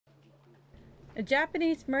A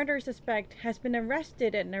Japanese murder suspect has been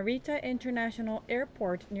arrested at Narita International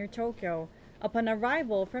Airport near Tokyo upon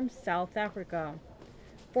arrival from South Africa.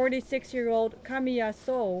 46-year-old Kamiya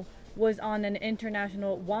So was on an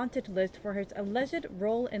international wanted list for his alleged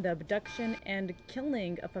role in the abduction and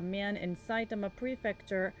killing of a man in Saitama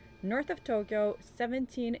Prefecture, north of Tokyo,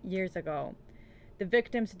 17 years ago. The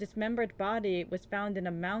victim's dismembered body was found in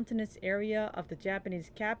a mountainous area of the Japanese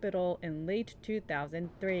capital in late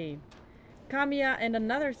 2003. Kamiya and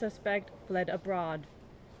another suspect fled abroad.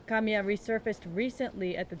 Kamiya resurfaced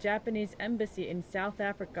recently at the Japanese embassy in South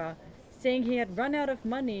Africa, saying he had run out of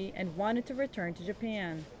money and wanted to return to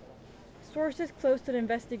Japan. Sources close to the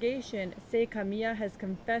investigation say Kamiya has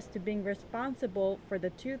confessed to being responsible for the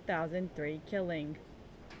 2003 killing.